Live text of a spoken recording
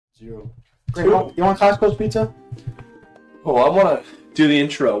0. Great. You want Costco's pizza? Oh, I want to do the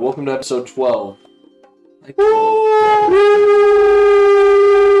intro. Welcome to episode 12.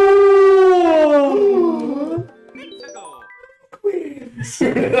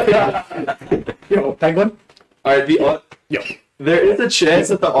 Yo, penguin? Alright, Yo. There is a chance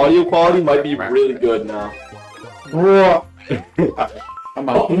that the audio quality might be really good now. Bro. I'm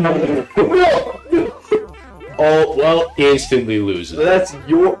out. Oh, well, instantly loses. That's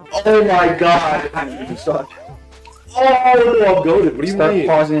your. Oh my god. Stop. Oh, I'm goated. What do you Start mean?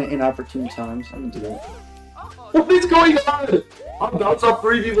 pausing at inopportune times. I'm gonna do that. What is going on? I bounced off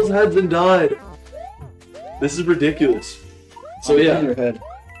 3 people's heads and died. This is ridiculous. So In yeah. your head.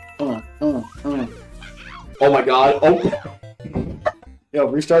 Oh my god. Oh. Yo,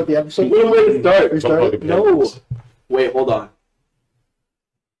 restart the episode. What a way to start. Restart it. No. Wait, hold on.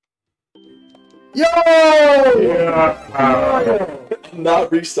 Yo! I'm not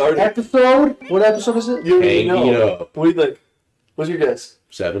restarting. Episode? What episode is it? You Hang know. it up. What do you think? What's your guess?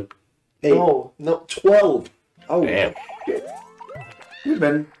 7. 8. No, 12. Oh, Damn. we've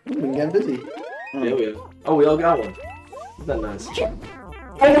been getting busy. Yeah, we have. Oh, we all got one. Isn't that nice?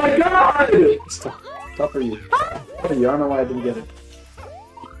 Oh my god! Tough for you. Tough for you. I don't know why I didn't get it.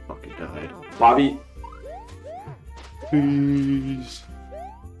 Fucking died. Bobby, Please.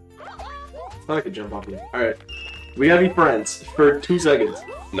 I thought I could jump off you. Alright. We gotta be friends for 2 seconds.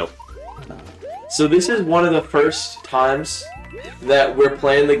 Nope. So this is one of the first times that we're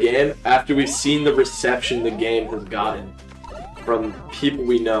playing the game after we've seen the reception the game has gotten from people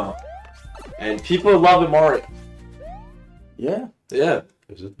we know. And people are loving Mario. Yeah, Yeah,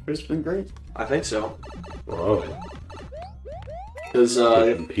 Is it? it's been great. I think so. Whoa. Because,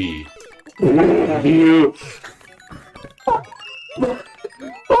 MP.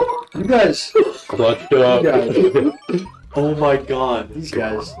 You guys. Clutched up. You oh my god. These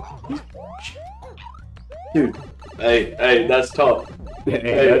guys. Dude. Hey, that's tough.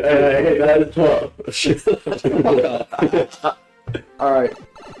 Hey, that is tough. Alright.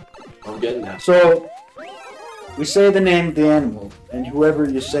 I'm getting that. So, we say the name of the animal, and whoever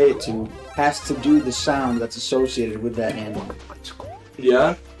you say it to has to do the sound that's associated with that animal.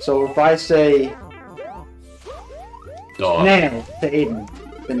 Yeah? So if I say Dog. snail to Aiden,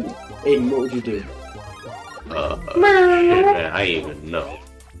 then Aiden, what would you do? Shit, man, I ain't even know.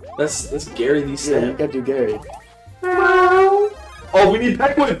 That's Gary the Yeah, you Snap. gotta do Gary. Oh, we need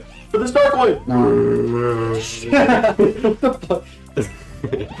Penguin for the star coin. No.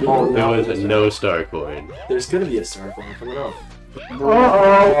 Oh, There no. was a no star coin. There's gonna be a star coin coming up.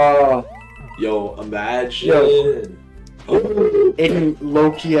 Uh-oh. Yo, imagine. Yo. Aiden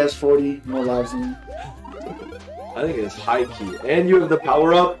low-key has 40 more lives than you. I think it's high key. And you have the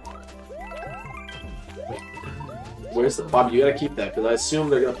power up. Where's the Bob? You gotta keep that because I assume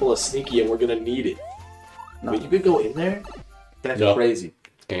they're gonna pull a sneaky and we're gonna need it. No. Wait, you could go in there? That's No. crazy.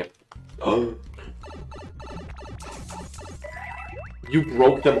 Can't. Oh. You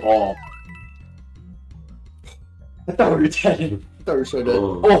broke them all. I thought we were dead. I thought we were so dead.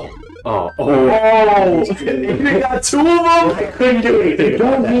 Oh. Oh. Oh. You got 2 of them? I couldn't do anything. You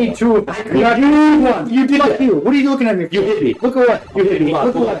don't need 2. I did one. You did it. You. What are you looking at me for? You hit me. Look at what? You hit me. Come on,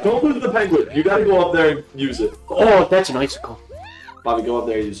 Look come at on. what? Don't lose the penguin. You gotta go up there and use it. Oh, that's an icicle. Bobby, go up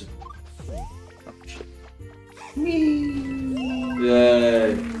there and use it.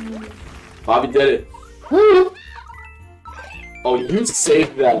 Yay. Bobby did it. Oh, you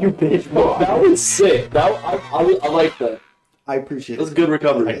saved that. You bitch. Oh, that was sick. I like that. I appreciate That's it. good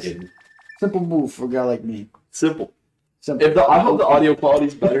recovery. I didn't. Simple move for a guy like me. Simple. Simple. I hope the audio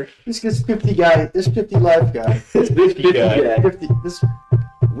quality's better. This 50 guy, this 50 live guy, This 50 guy. 50, this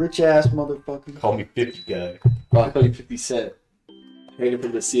rich ass motherfucker. Call me 50 guy. Oh, I thought you 50 Cent. Hanging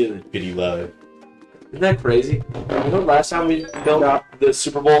from the ceiling. 50 live. Isn't that crazy? You know, last time we filmed Yeah. the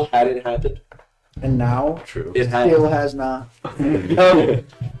Super Bowl hadn't happened. And now, True. It had. still has not. No.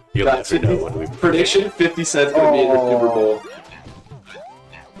 You'll That's never know when we Prediction: 50 Cent's gonna be in the Super Bowl.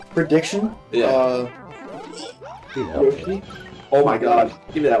 Prediction? Yeah. You know, Yoshi? Oh my God!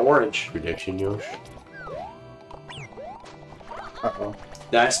 Give me that orange. prediction, Yosh. Uh-oh.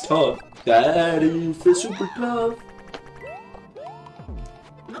 That's tough. That is the super tough.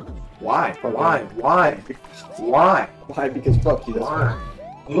 Why? Why? Why? Why? Why? Because fuck you, that's why.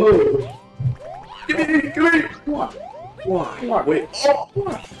 Why? Give me! Why? Why? Why? Wait. Oh.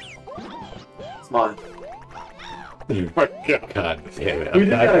 It's mine. God damn it. We just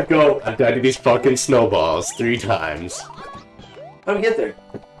gotta go. I've died to these fucking snowballs 3 times. How do we get there?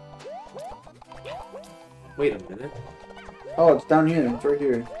 Wait a minute. Oh, it's down here. It's right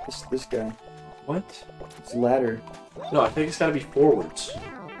here. This guy. What? It's a ladder. No, I think it's gotta be forwards.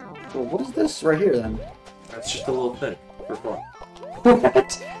 Well, what is this right here then? That's just a little thing for fun.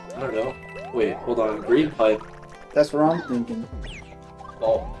 What? I don't know. Wait, hold on. Green pipe. That's what I'm thinking.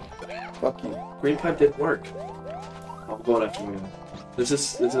 Oh, Fuck you. green pipe didn't work. I'm going after you. This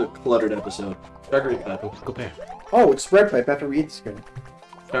is a cluttered episode. Try green pipe. Go back. Oh, it's red pipe after we eat this guy.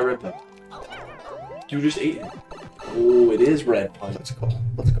 Try red pipe. You just ate it. Oh, it is red pipe. Let's go.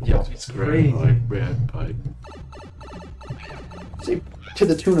 Let's go. Yo, it's crazy. Red pipe. See, to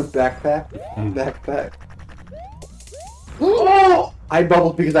the tune of backpack. Mm. Backpack. Oh! I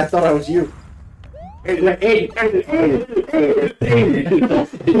bubbled because I thought I was you.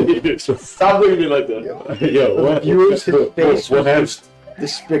 Stop looking at me like that. Yo, what? Viewers, his face What was happened?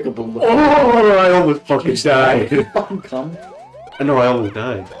 despicable. Look. Oh, I almost fucking You died. fucking come. I know I almost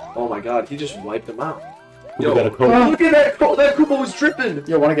died. Oh my god, he just wiped them out. We Yo, got a code. look at that! That Koopa was dripping!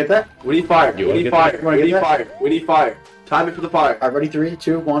 Yo, wanna get that? We need fire. You We wanna need get fire. that? You wanna We get need that? fire. We need fire. Time it for the fire. Alright, ready? 3,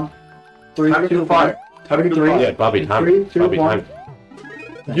 2, 1. 3, Time it for 2, the fire. 1. Time it for the Three. fire. Yeah, Bobby, time. 3, 2, Bobby, 1. time.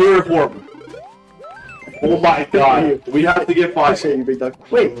 Uniform. Oh my god. We have to get I fire. say you big dog.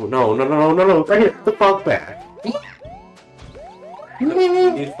 Wait. Oh, no. Right here. The fuck back. We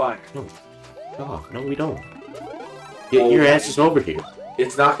need fire. Oh, no, we don't. Get your asses over here.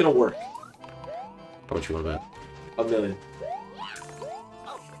 It's not gonna work. How much you want about? A million.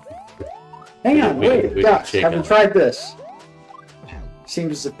 Hang on, We- wait. we Guys, check haven't out. tried this.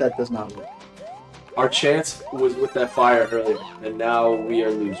 Seems as if that does not work. Our chance was with that fire earlier, and now we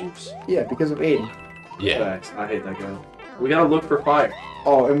are losers. Yeah, because of Aiden. Yeah. Facts. I hate that guy. We gotta look for fire.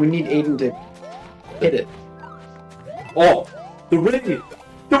 Oh, and we need Aiden to hit it. Oh! The ring!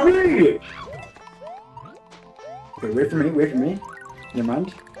 The ring! Wait for me, wait for me. Never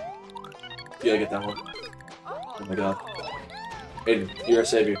mind. You gotta get that one. Oh my god. Aiden, you're our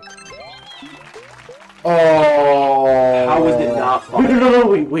savior. Oh. How was it not fire? No,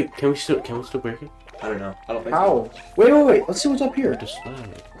 wait. Can we still break it? I don't know. I don't think so. How? Wait. Let's see what's up here. Just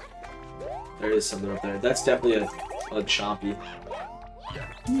slide. There is something up there. That's definitely a chompy.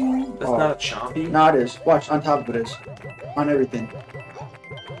 That's Oh. not a chompy? No, it is. Watch, on top of it is. On everything.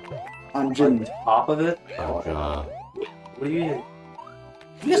 On On Jimmy. top of it? Oh, God. What do you mean?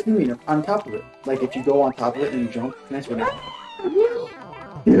 Yes, you mean on top of it. Like if you go on top of it and you jump, that's what it is.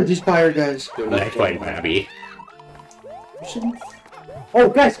 Here, these fire guys. Nice fight, Bobby. Oh,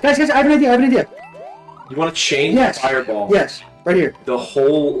 guys, I have an idea. You want to change Yes. the fireball? Yes, right here. The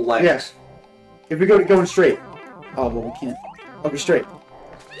whole length? Yes. If we go going straight. Oh, well, we can't. Okay, straight.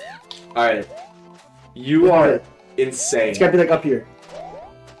 Alright. You are insane. It's gotta be like up here.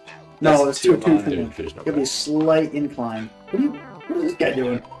 No, That's it's too too high. Dude, there's no It's gotta be a slight incline. What is this guy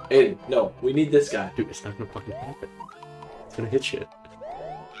doing? Aiden, no. We need this guy. Dude, it's not gonna fucking happen. It's gonna hit shit.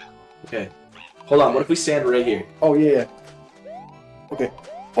 Okay. Hold on. What if we stand right here? Oh, yeah. Okay.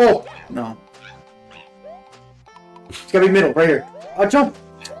 Oh! No. It's gotta be middle, right here. Oh, jump!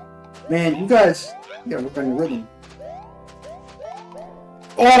 Man, you guys, you gotta work on your rhythm.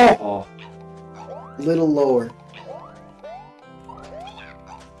 Oh! Oh. A little lower.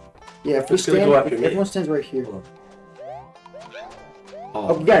 Yeah, if we Who's gonna stand, go after if me? everyone stands right here. Oh.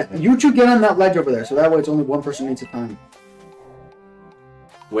 Oh, guys, you two get on that ledge over there, so that way it's only one person needs a time.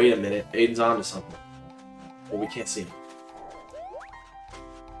 Wait a minute. Aiden's onto something. Well, we can't see him.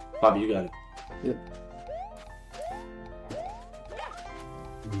 Bobby, you got it. Yep.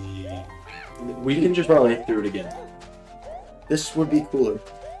 We can just play through it again. This would be cooler.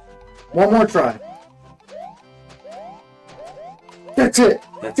 One more try. That's it.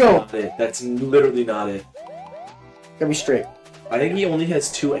 That's Go. not it. That's literally not it. Gotta be straight. I think he only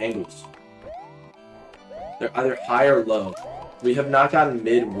has 2 angles. They're either high or low. We have not gotten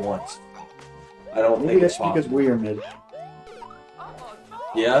mid once. I don't Maybe think that's it's because possible. we are mid.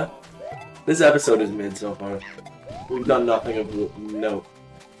 Yeah? This episode is mid so far. We've done nothing of note.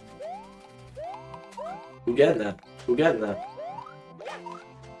 Who getting that? Who getting that?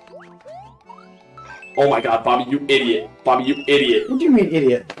 Oh my god, Bobby, you idiot. Bobby, you idiot. What do you mean,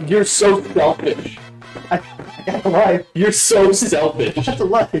 idiot? You're so selfish. I got to lie. You're so selfish. I got to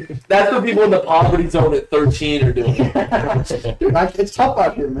lie. That's what people in the poverty zone at 13 are doing. Dude, it's tough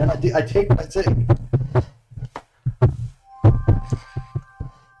out here, man. I take what I take.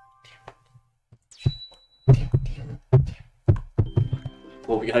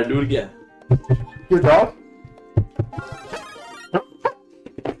 Well, we gotta do it again. Your dog?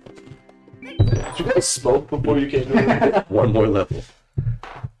 Did you guys smoke before you came in? One more level.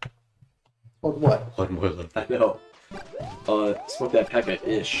 Or what? One more level. I know. Smoke that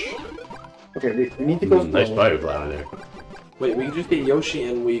Pekka-ish. Okay, we need to go Nice slow. firefly out of there. Wait, we can just get Yoshi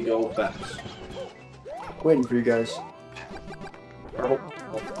and we go fast. Waiting for you guys. Purple.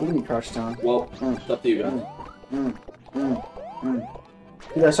 What do you mean Crush Town? Well, it's up to you guys.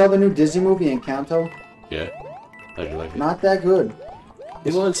 Dude, I saw the new Disney movie Encanto. Yeah. How'd you like it? Not that good.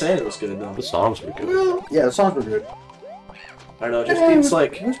 People weren't saying it was good though. The songs were good. Yeah, the songs were good. I don't know, it just seems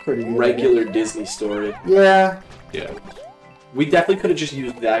like It was pretty good. regular Disney story. Yeah. Yeah. We definitely could have just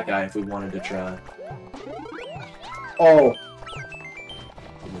used that guy if we wanted to try. Oh.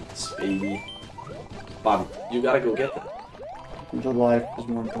 Spady. Bobby, you gotta go get that. The life is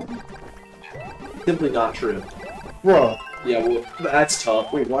more important. Simply not true. Whoa. Yeah, well, that's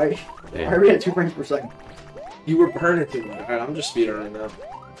tough. Wait, why Yeah. are we at 2 frames per second? You were burning too much. Alright, I'm just speedrunning now.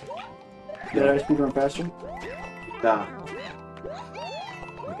 Did I speedrun faster? Nah.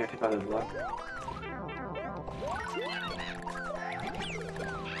 I can't keep out of the block.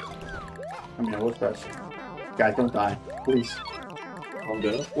 I mean, I was faster. Guys, don't die. Please. I'm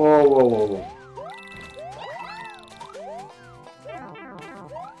good. Whoa, whoa, whoa, whoa.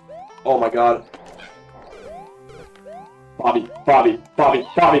 Oh my god. Bobby, Bobby, Bobby,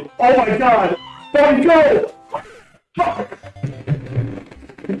 Bobby. Oh my god! Bobby, go! Fuck!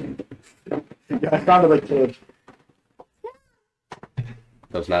 Yeah, I sounded like Kid.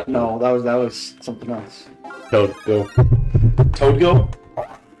 That's not. No, that was something else. Toad, go. Toad go?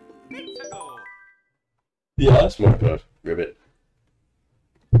 Yeah, that's more Toad. Ribbit.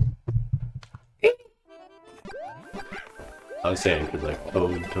 I was saying, because like,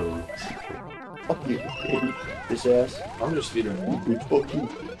 Toad. Fuck you, this ass. I'm just speedrunning. Dude, fuck you.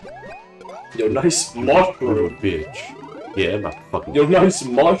 Yo, nice Little mushroom. bitch. Yeah, my fucking. Yo, nice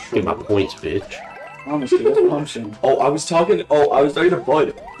Get my mushroom. points, bitch. Honestly, that's what I'm saying. Oh, I was talking to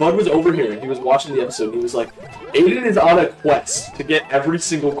Bud. Bud was over here and he was watching the episode and he was like, Aiden is on a quest to get every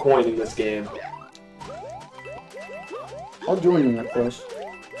single coin in this game. I'll join you in that quest.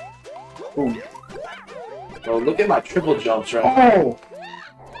 Boom. Oh, look at my triple jumps right now. Oh!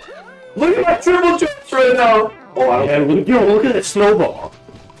 Look at my triple jumps right now! Oh, I don't Look at that snowball.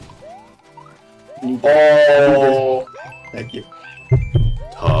 Oh! Thank you.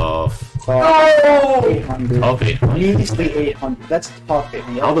 Tough. No! 800. Tough 800. Easily 800. That's tough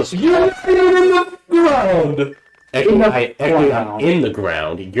 800. How the You're not even in the ground! I'm in the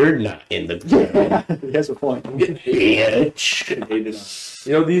ground. You're not in the ground. He has a point. I'm getting hated. Bitch. Getting hated on.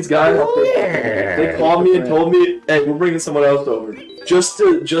 You know, these guys, they called me and told me, hey, we're bringing someone else over. Just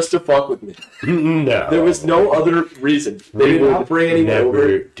to fuck with me. No. There was no other reason. They did not bring anyone never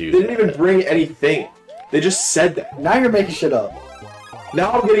over. do They didn't even bring anything. They just said that. Now you're making shit up.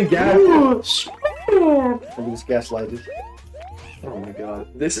 Now I'm getting gassed. Look at this gaslighted. Oh my god.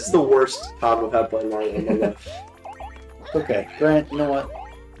 This is the worst time I've had playing Mario in my life. Okay, Grant, you know what?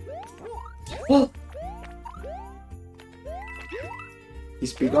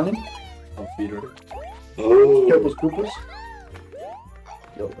 He's speedrunning? I'm speedrunning. Oh. Kibbles Koopas?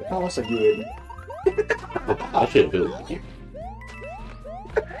 Yo, it kinda looks like you, Aiden. I should build you.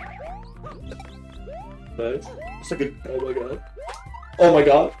 Nice. It's like a Oh my god. Oh my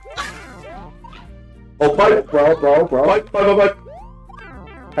god. Oh, pipe! bro. Pipe, pipe, pipe, pipe.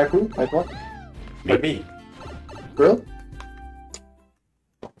 Haiku? Pipe what? Pipe me. Grill?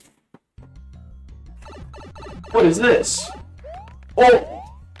 What is this? Oh!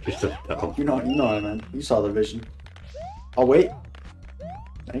 Just a dumb. You know what I meant. You saw the vision. Oh, wait.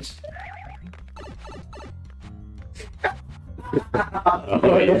 Nice. Oh, That's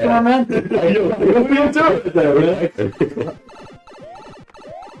what I yeah. meant. What are you doing there, man?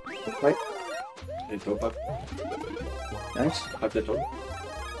 Wait, Hey, toe pipe. nice. Pipe that toe.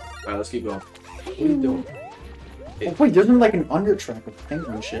 Alright, let's keep going. What are you doing? Oh, wait, there's like an undertrack of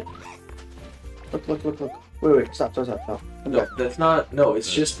penguin shit. Look. Wait, stop. Come No, back. that's not. No, it's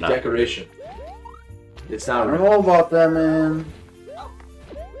That's just not decoration. It's I not don't real. know about that, man.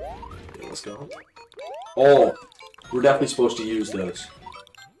 Okay, let's go. Oh, we're definitely supposed to use those.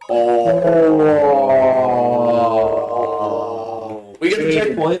 Oh. We get the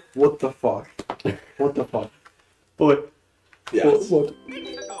checkpoint. What the fuck? What the fuck? What? Yes. What?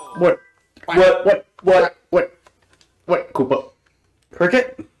 What? Koopa.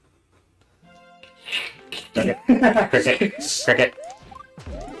 Cricket? Cricket.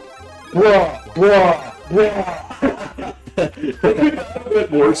 Bruh. A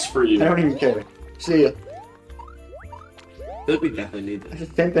bit worse for I you. don't even care. See ya. I think we definitely need That's this.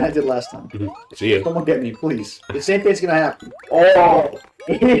 the same thing I did last time. See ya. Someone get me, please. The same thing's gonna happen. Oh!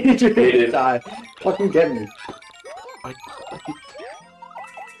 You're gonna Aiden. die. Fucking get me.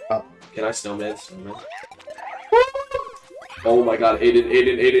 Can I snowman? Oh my god, Aiden.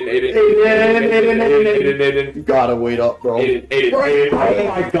 You gotta wait up, bro. Aiden. Oh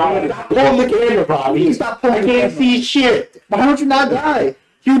my god. Pull the camera, Bobby. Stop I pulling the can't camera. see shit. Why don't you not die?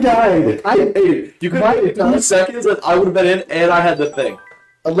 You died. Hey, you could have waited 2 seconds and I would have been in and I had the thing.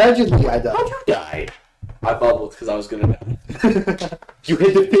 Allegedly, I died. How'd you die? I bubbled because I was gonna die. You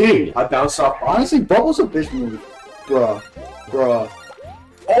hit the thing. I bounced off. Honestly, Bubble's a bitch move. Bruh. Oh!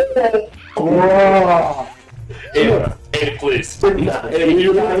 Bruh. Hey, please. You do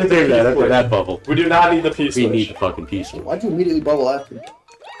not deserve that after that bubble. We do not need the peace We switch. need the fucking peace switch. Why'd you immediately bubble after?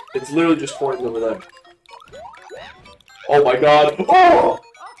 It's literally just coins over there. Oh my god. Oh!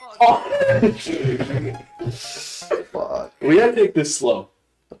 Fuck. We gotta take this slow.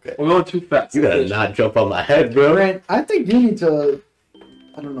 Okay. We're going too fast. You gotta not jump on my head, bro. Grant, I think you need to...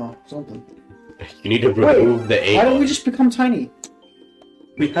 I don't know, something. You need to remove the A. Why don't we just become tiny?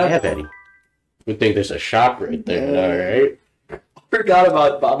 We have any? Good thing there's a shop right there, alright? I forgot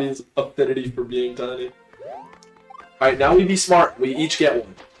about Bobby's affinity for being tiny. Alright, now we be smart. We each get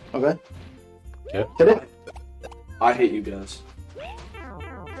one. Okay. Yep. Hit it. I hate you guys.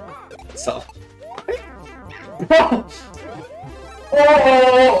 So.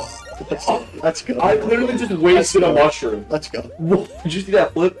 Oh! Let's go. I literally just wasted a mushroom. Let's go. Did you see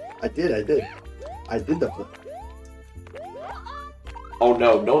that flip? I did. I did the flip. Oh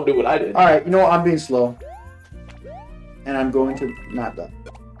no, don't do what I did. Alright, you know what? I'm being slow. And I'm going to not die.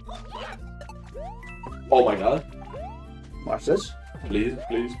 Oh my god. Watch this. Please,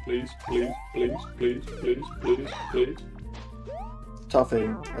 please, please, please, please, please, please, please, please. Tough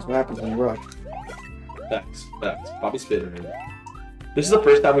aim. That's what happens when you rush. Facts, facts. Bobby spitting in it. This is the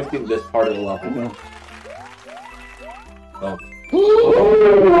first time we've seen this part of the I level. know. Oh.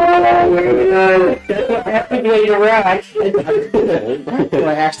 That's what happens when you rush.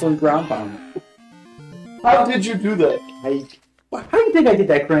 I accidentally ground pound. How did you do that? How do you think I did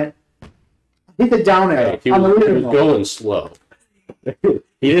that, Grant? I hit the down arrow. He on the was original. going slow. He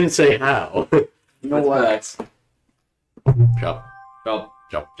didn't say how. You know That's what? facts. Jump, Jump,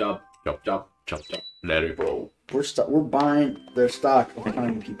 jump, jump, jump, jump. jump, jump. Let it roll. We're buying their stock of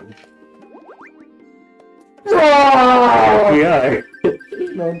tiny people. We are.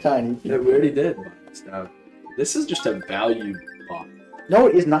 No tiny Yeah, people. we already did. This is just a value pot. No,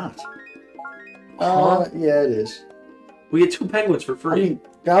 it is not. Yeah, it is. We get 2 penguins for I free. mean,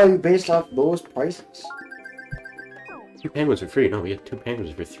 value based off lowest prices. 2 penguins are free. No, we get 2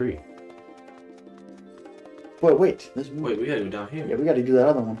 penguins for 3. But wait, Wait, we gotta go down here. yeah, we got to do that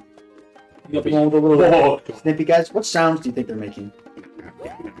other one. You gotta The one with the little Whoa. snippy guys. What sounds do you think they're making?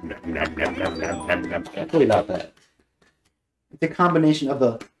 Definitely not that. The combination of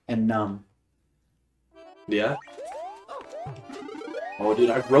the and numb. Yeah? Oh, dude,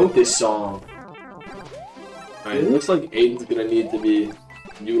 I wrote this song. Alright, it looks like Aiden's gonna need to be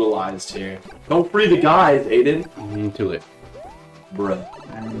utilized here. Don't free the guys, Aiden. Into it. Bruh.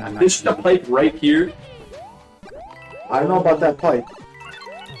 I'm not This is the pipe right here. I don't know about that pipe.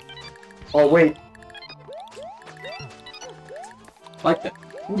 Oh wait, Like that.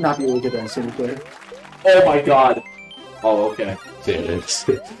 we would not be able to get that in single player. Oh my god. Oh, okay. There it is.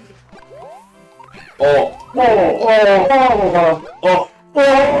 Oh.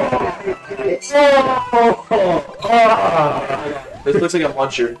 This looks like a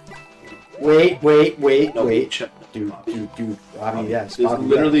muncher. Wait, No, wait. check. Dude. Bobby, yes. There's Bobby,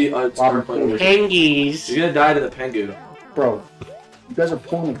 literally a Bobby, You're Pengies. gonna die to the pengu. Bro, you guys are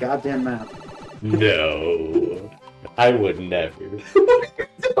pulling the goddamn map. No. I would never.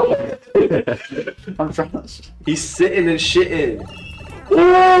 I'm trying to... He's sitting and shitting.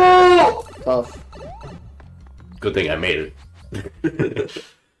 Tough. Good thing I made it.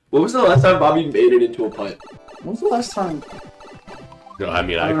 What was the last time Bobby made it into a pipe? When was the last time... No, I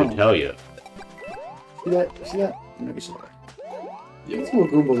mean, I I don't could know. tell you. See that? See that? No, you saw that. Yo, Let's do a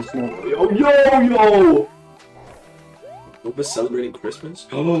Goomba this morning. yo! Goomba's celebrating Christmas?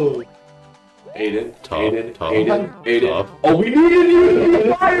 Oh. Aiden, Tough, Aiden, tough, Aiden. tough. Oh, we needed you to be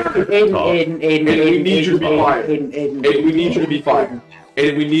fired! Aiden, we need you to be fired. Aiden, Aiden, we need you to be fired.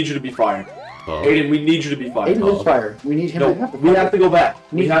 Aiden, we need you to be fired. Oh. Aiden, we need you to be fired. Aiden is fire. We need him No, to have the we have to go back.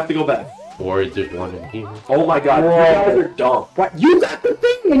 We have to go back. Or there's one in here. Oh my god, you Whoa. guys are dumb. What? You got the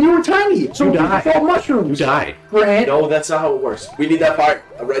thing and you were tiny. So You died. fought mushrooms. You died. Grant. No, that's not how it works. We need that fire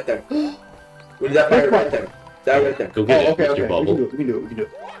right there. We need that fire right there. That right there. Go get Oh, it, okay, Mr. okay. Bubble. We can do it.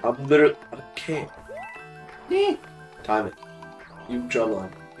 I'm literally... Okay. Eh. Time it. You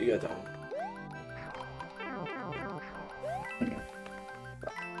drumline. You got that one.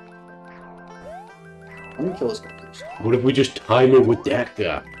 I'm gonna kill this guy first. What if we just time it with that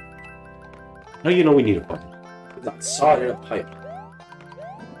guy? How do you know we need a button? I saw it in a pipe.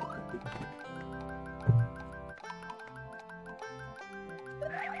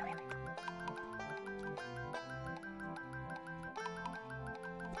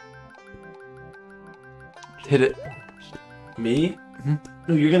 Hit it. Me? Mhm.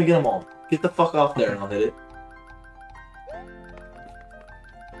 No, you're gonna get them all. Get the fuck off there and I'll hit it.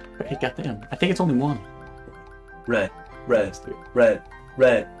 Hey, goddamn. I think it's only one. Red, red, red,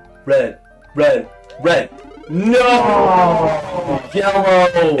 red, red, red, red. No!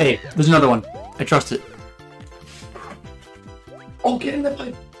 Yellow! Hey, there's another one. I trust it. Oh, get in the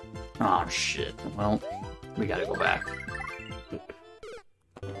pipe. Oh, shit. Well, we gotta go back.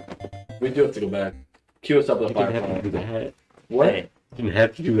 We do have to go back. Cue us up with a You didn't have fire. to do that. What? Hey, You didn't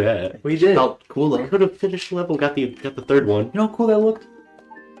have to do that. We did. felt cool I though. could have finished the level, got the third one. You know how cool that looked?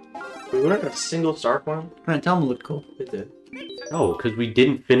 We weren't a single star coin. I'm tell him it looked cool. It did. No, because we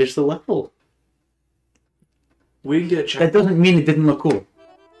didn't finish the level. We did get a That checkpoint. doesn't mean it didn't look cool.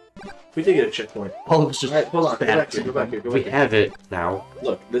 We did get a checkpoint. All of us just. Alright, hold on. Go bad. back here. Go back here. Go We back here. have it now.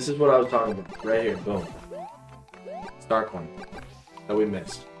 Look, this is what I was talking about. Right here. Boom. Star coin. That we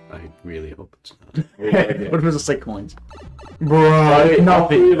missed. I really hope it's not. We gotta get- What if it was just like coins? Alright, all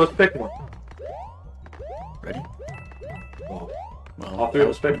three Nothing. of us pick one. Ready? Well, Well, all three of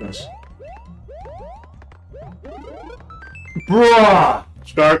us pick one. Bruh!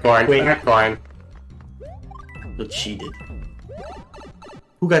 Star coin. Wait. Star coin. You cheated.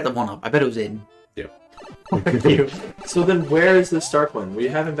 Who got the one up? I bet it was Aiden. Yeah. Fuck you. So then where is the star coin? We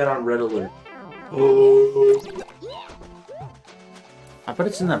haven't been on red alert. Oh. I bet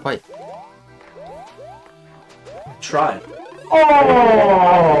it's in that pipe. Try.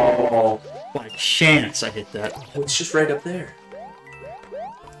 Oh! By chance I hit that. It's just right up there.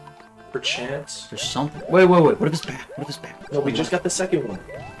 For chance? There's something. Wait. What if it's back? What if it's back? No, we just got the second one.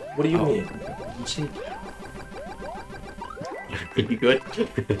 What do you mean? Let's see. Could be good.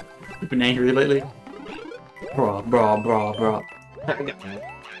 You've been angry lately? Bruh.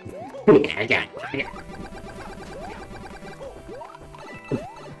 I got it.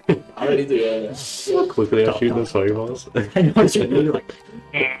 I don't need to go there. So quickly I shoot those fireballs. I know it's really like.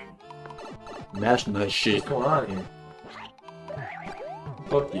 Mashing that shit. What's going on here?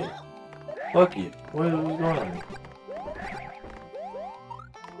 Fuck you. Fuck you. What is going on here?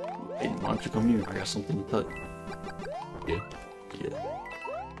 Hey, why don't you come here? I got something to touch. Yeah.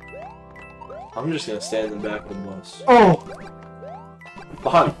 I'm just gonna stand in the back of the bus. Oh!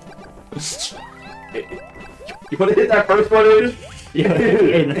 Behind. Hey, you wanna hit that first one, dude? Yeah,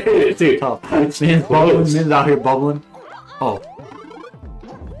 hey, dude. Tough. Man's bubbling. Man's out here bubbling. Oh.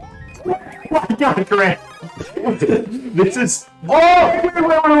 Oh my god, Grant! This is. Oh!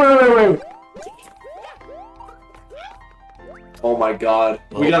 Wait. Oh my god.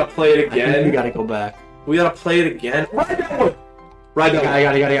 We Well, gotta play it I think we again. gotta go back. We gotta play it again. Right that one. Right that one. I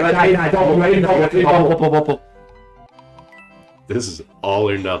got Right, it. This is all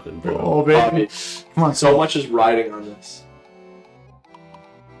or nothing, bro. Oh, baby. Bobby, Come on, so much is riding on this.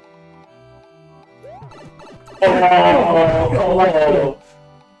 Oh.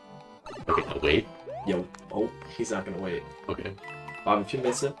 Okay, now wait. Yo. Oh, he's not gonna wait. Okay. Bob, if you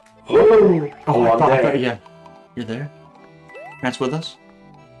miss it. Oh, I'm there. yeah. You're there? Grant's with us?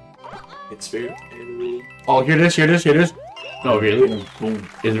 It's spirit. And Oh, here it is. Oh, really? Boom.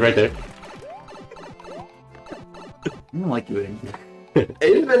 Is it right there? I don't like you, Aiden.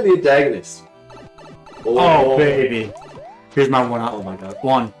 Aiden's been the antagonist. Oh, baby. Here's my one Oh up. my god.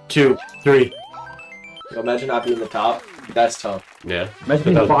 1, 2, 3. Imagine not being the top. That's tough. Yeah. Imagine But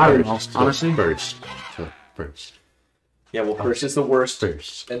being that the was bottom, first. honestly. First. Yeah, well, first is the worst,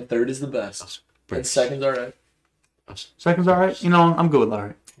 First. and third is the best, and First. second's alright. Second's alright? You know, I'm good with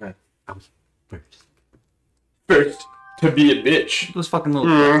alright. First. First, to be a bitch. Those fucking little.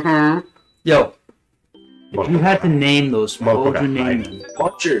 Mm-hmm. Yo, if you had to name those, what would you Motherfucker, name I- them?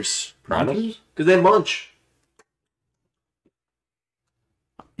 Munchers. Piranhas? Because they munch.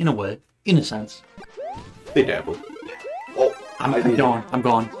 In a way. In a sense. They dabble. Oh, I'm I did. gone. I'm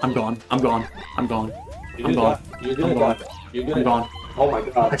gone. I'm gone. You're I'm gonna gone. die. You're gonna I'm die. gone. You're I'm gonna gone. Oh my I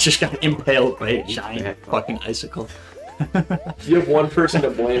god. just got impaled by a giant fucking icicle. You have one person to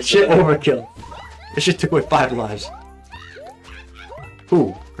blame for Shit that. overkill. This shit took away 5 lives.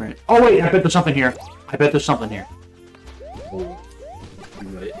 Ooh, great. Oh wait, I bet there's something here. Oh,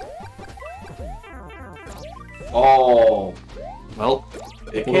 you're right. Oh. Well,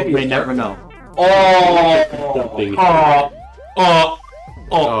 It we can't be may a never know. Oh. Something.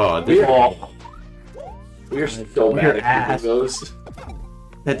 Oh, this We are so We're bad at ass. keeping those.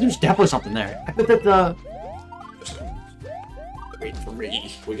 there's definitely something there. I bet that Wait for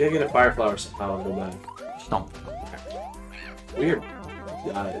me. We gotta get a fire flower somehow and go back. Stump. Weird.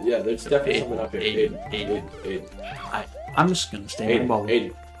 Yeah, there's definitely something up here. Aiden. Aiden. I'm just gonna stay in my bubble.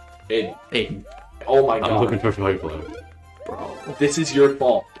 Aiden. Aiden. Oh my I'm god. looking for Fireflower. Bro. This is your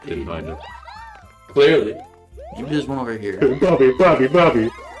fault. Didn't find it. Clearly. Maybe there's one over here. Bobby.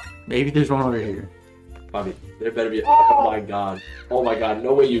 Maybe there's one over here. Bobby, there better be. Oh my god. Oh my god.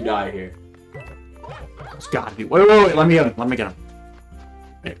 No way you die here. It's gotta be. Wait. Let me get him.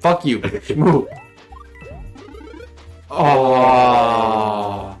 Hey, fuck you. Move.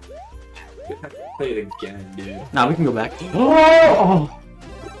 Oh. Play it again, dude. Nah, we can go back. Oh.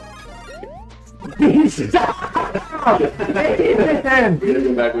 We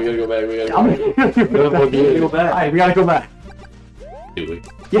gotta go back. We gotta go back. Alright, we gotta go back. Do we?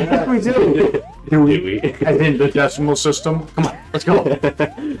 Yes, we do. Do we? As in the decimal system. Come on, let's go.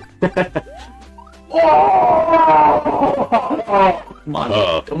 Oh! Come on,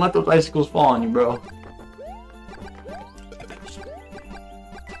 don't let those icicles fall on you, bro.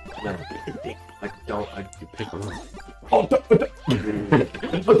 No, I don't. You pick them up. Oh,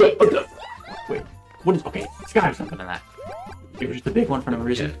 wait, what is? Okay, it's gotta be something in that. It was just a big one for no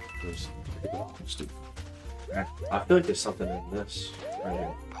reason. Stupid. I feel like there's something in this right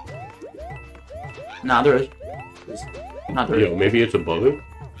here. Nah, there is. Not there. Yo, maybe it's above it?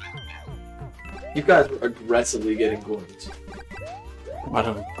 You guys are aggressively getting coins. I'm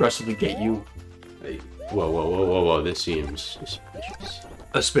about to aggressively get you. Hey, Whoa. This seems suspicious.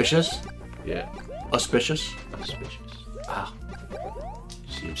 Auspicious? Yeah, Auspicious? suspicious. Wow.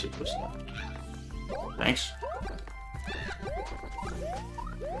 Seems it was not. Thanks.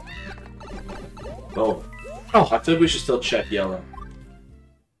 oh. Oh. I feel like we should still check yellow.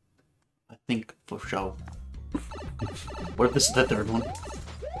 I think for sure. What if this is the third one?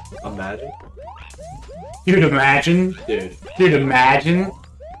 Imagine. Dude, imagine. Dude. Dude, imagine.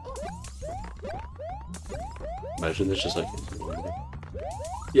 Imagine this just like.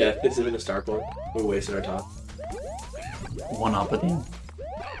 Yeah, if this isn't a start point, we wasted our time. One up at the end.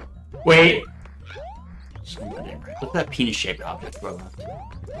 Wait. Something ain't right. Look at that penis-shaped object, bro.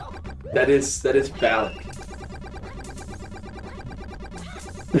 That is valid.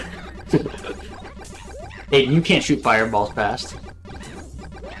 Hey, you can't shoot fireballs past.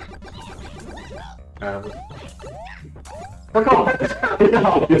 We're going.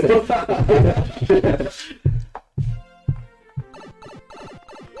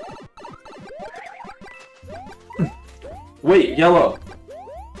 Wait, yellow.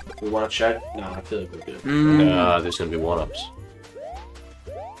 We want to check? No, I feel like we're good. There's gonna be one-ups.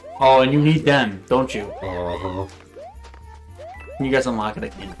 Oh, and you need them, don't you? Uh-huh. Can you guys unlock it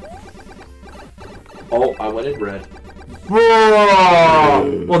again? Oh, I went in red.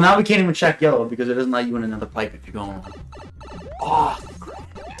 Whoa! Well, now we can't even check yellow because it doesn't let you in another pipe if you're going on. Oh,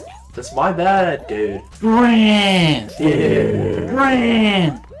 That's my bad, dude. grand! Yeah.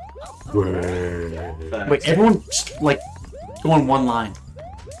 Grand! Facts. Wait, everyone just, like, go in one line.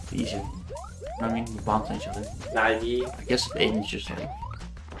 Easier. You know what I mean? We bounce on each other. Naive. I guess Aiden's just like...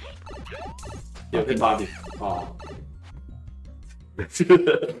 Yo, hit Bobby. Oh.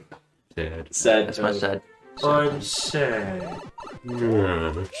 Dead. Sad. That's my sad. I'm sad.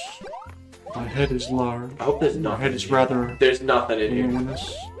 My head is large. I hope there's My nothing. head is in here. rather There's nothing in here.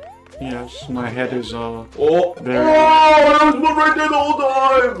 luminous. Yes, my head is, Oh! There. Oh! There was one right there the whole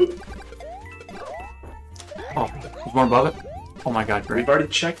time! Oh, there's one above it? Oh my god, great. We've already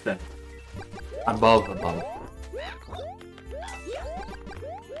checked that. Above.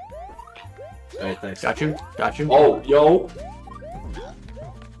 Alright, thanks. Got you? Oh, yo!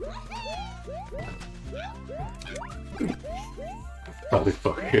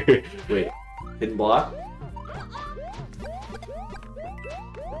 Motherfucker. Wait. Hidden block?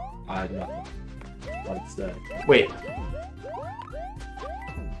 I had nothing. What's that? Wait.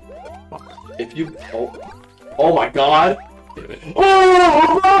 If you... Oh. Oh my god! Damn it.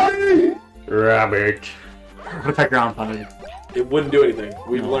 Oh, Bobby! Rabbit. Protect ground pound. It wouldn't do anything.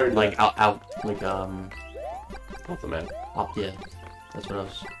 We've learned like that. out, like Off the map. up. Yeah, that's what I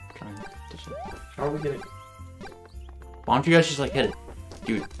was trying to say. How are we gonna... Why don't you guys just like hit it,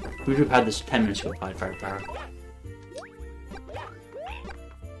 dude? We would have had this 10 minutes to apply firepower.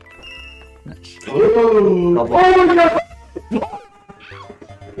 Nice. Oh my god!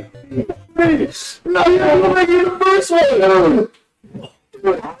 No, you're making the first one!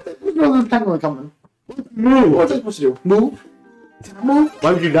 There's no penguin coming. Move! What's it supposed to do? Move. Move?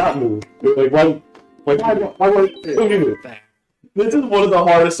 Why would you not move? Like, why would you? This is one of the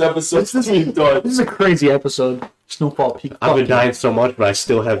hardest episodes we've done. This is a crazy episode. Snowfall Peak. I've been dying so much, but I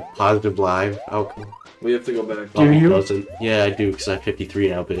still have positive live outcome. We have to go back. Do you? Doesn't. Yeah, I do, because I have 53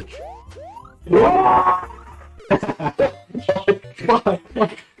 now, bitch.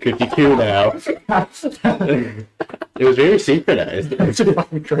 52 now. It was very synchronized. It's a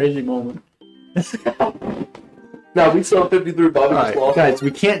fucking crazy moment. Now we still have 53 Bobby Alright, Claw. guys,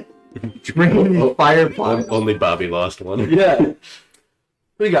 we can't Draining these fireflies. Only Bobby lost one. Yeah.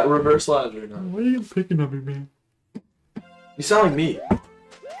 We got reverse lives right now. What are you picking on me, man? You sound like me.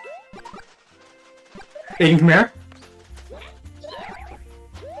 Aiden, come here.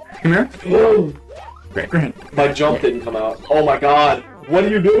 Come here. Whoa. Grant. My jump didn't come out. Oh my god. What are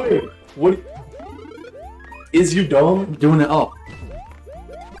you doing? What? Is you dumb? I'm doing it up.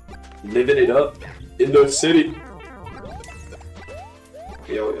 Living it up in the city.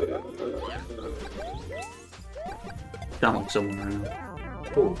 Yo. Sound like someone right now.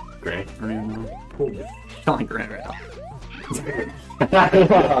 Oh, Great. I don't even know. oh. Sound like Grant right now.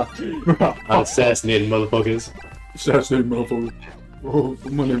 I'm assassinating motherfuckers. Assassinate motherfucker. Oh,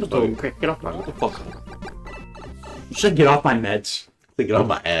 my name's Toad. Quick, get off my Fuck. You should get off my meds. get off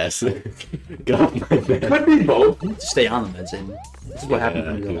my ass. Get off my bed. Could be both. Stay on the meds, Aiden. This is what happens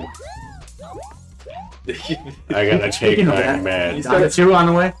when you go. I gotta take Speaking of my that, man. you Got two on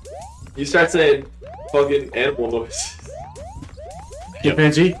the way. You start saying fucking animal noise. Get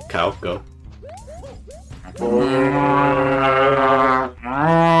fancy. Cow, go.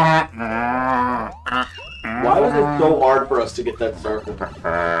 Why was it so hard for us to get that circle?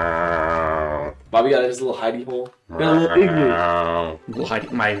 Bobby got his little hidey hole. Got a little igloo.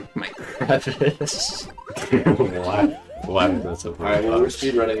 Hiding my crevice. Why? Why is that so Alright, well, hard? we're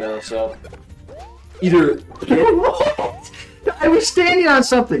speedrunning now, so. Either I was standing on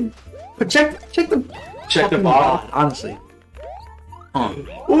something. But check the check the fucking bottom. bod, honestly. I'm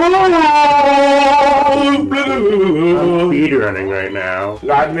Speed running right now.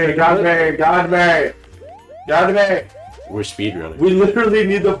 God me. We're speed running. We literally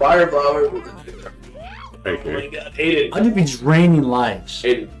need the firepower. Right Oh my here. god, Aiden. gonna be draining lives.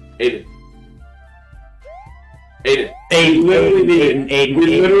 Aiden. Aiden, We literally need it. Aiden,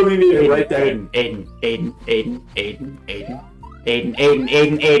 We literally need it right there. Aiden.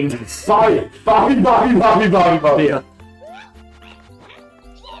 Bobby. Yeah.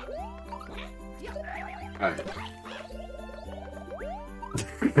 Alright.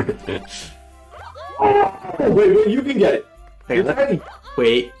 Wait, you can get it. Hey, You're let- tiny.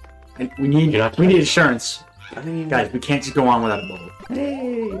 Wait. We need You're not we need insurance. I didn't even Guys, we can't just go on without a bubble.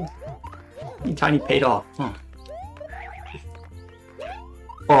 Hey. Tiny paid off. Huh.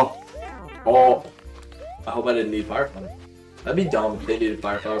 Oh. Oh. I hope I didn't need firefighter. That'd be dumb if they needed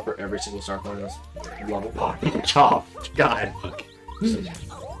firefighter for every single star player in this level. Chop. God.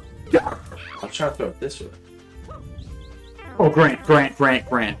 I'm trying to throw it this way. Oh, Grant.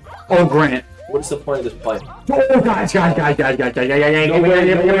 Oh, Grant. What's the point of this pipe? Oh, guys. You gotta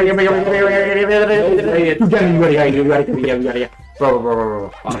get.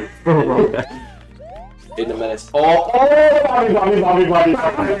 Bro. In a menace.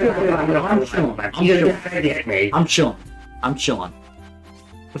 I'm chilling.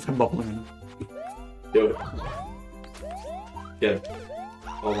 What's that bubble in? Do it. Get him.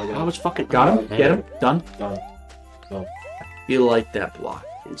 Oh my I god. was fucking Got him? Get him? Done? Done. I feel like that block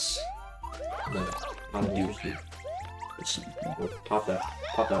is. No. I don't use it. Pop that.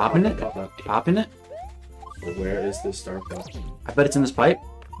 Popping it? Pop that. Popping it? Well, where is this star pop? I bet it's in this pipe.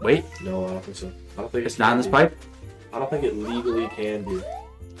 Wait, No, I don't think so. I don't think it's not in this pipe? I don't think it legally can be.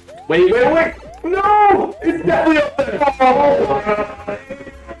 Wait! No! It's definitely up there!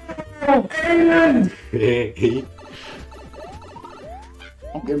 Aiden!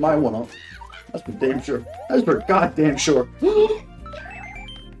 I'll get my one up. That's for damn sure. That's for goddamn sure.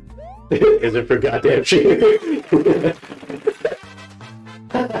 Is it for goddamn shit?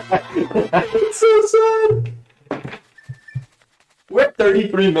 It's so sad! We're at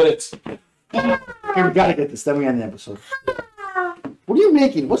 33 minutes. Here, we gotta get this, then we end the episode. What are you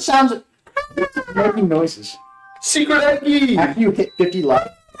making? What sounds are making noises? Secret Eggy! After you hit 50 lives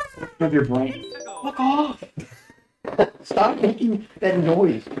of your brain. Fuck off! Stop making that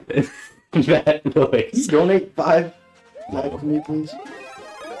noise. That Can you noise. donate 5 lives to me, please?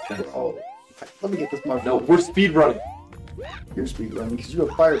 Oh, let me get this mark. No, we're speed running. You're speed running because you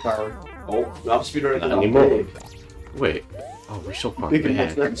have firepower. Oh, I'm speed running. Not anymore. Wait. Oh, we're so far Big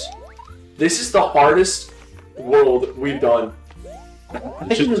enough back. sense. This is the hardest world we've done. I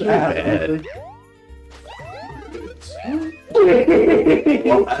It's think it was just bad.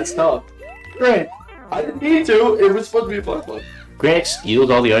 Well, that's tough. Great. I didn't need to. It was supposed to be a fun one. Grant steals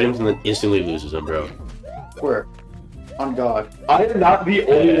all the items and then instantly loses them, bro. Where? On God. I am not the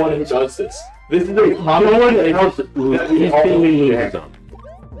only one who does this. This is a common one that we all Instantly loses them.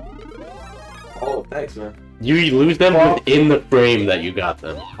 Oh, thanks, man. You lose them within the frame that you got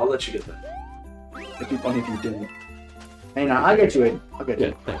them. I'll let you get that. It'd be funny if you didn't. Hey, now I'll get you in. I'll get Yeah,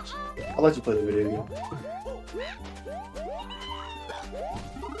 you. thanks. I'll let you play the video game.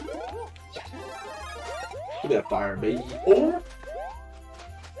 Look at that fire, baby. Oh!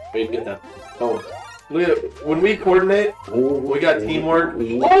 Wait, get that. Oh. Look at when we coordinate, we got teamwork.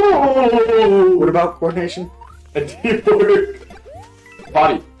 Oh! What about coordination? And teamwork.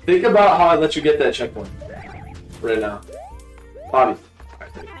 Bobby, think about how I let you get that checkpoint. Right now. Bobby.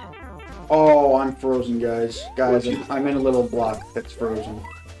 Oh, I'm frozen, guys. Guys, I'm in a little block that's frozen.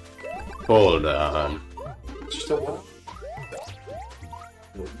 Hold on. Just don't want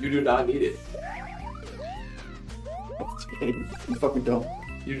it. You do not need it. You fucking don't.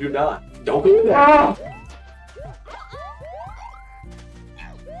 You do not. Don't go in there. Ah!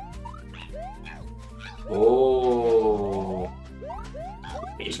 Oh.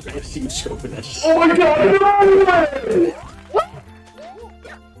 I see you scoping that shit. Oh my god, no way!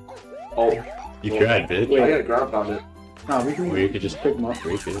 Oh. You tried, bitch. I got a ground pound it. No, we can. Or you could just pick them up.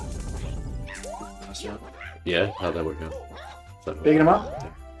 break it. Yeah, how'd that work out? Picking them up?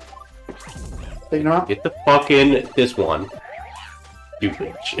 Picking them up? Get the fucking this one. You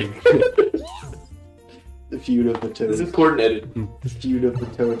bitch. The feud of the toads. This is coordinated. The feud of the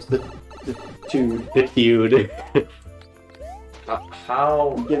toads. The feud. The feud.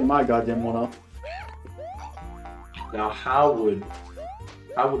 How? I'm getting my goddamn one up. Now, how would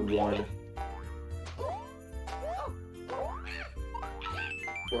one?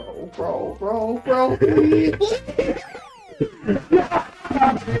 Bro, please.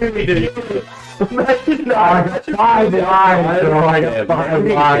 I got 5 lives, bro. I got 5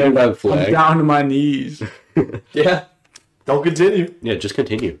 lives. I'm down to my knees. Yeah. Don't continue. Yeah, just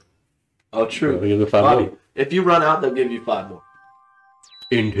continue. Oh, true. Give the 5 Bobby, more. if you run out, they'll give you 5 more.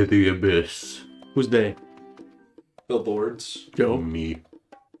 Into the abyss. Who's they? Billboards. Joe. Me.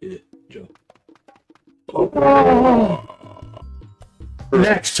 Yeah, Joe.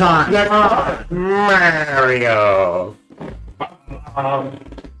 Next time. Mario.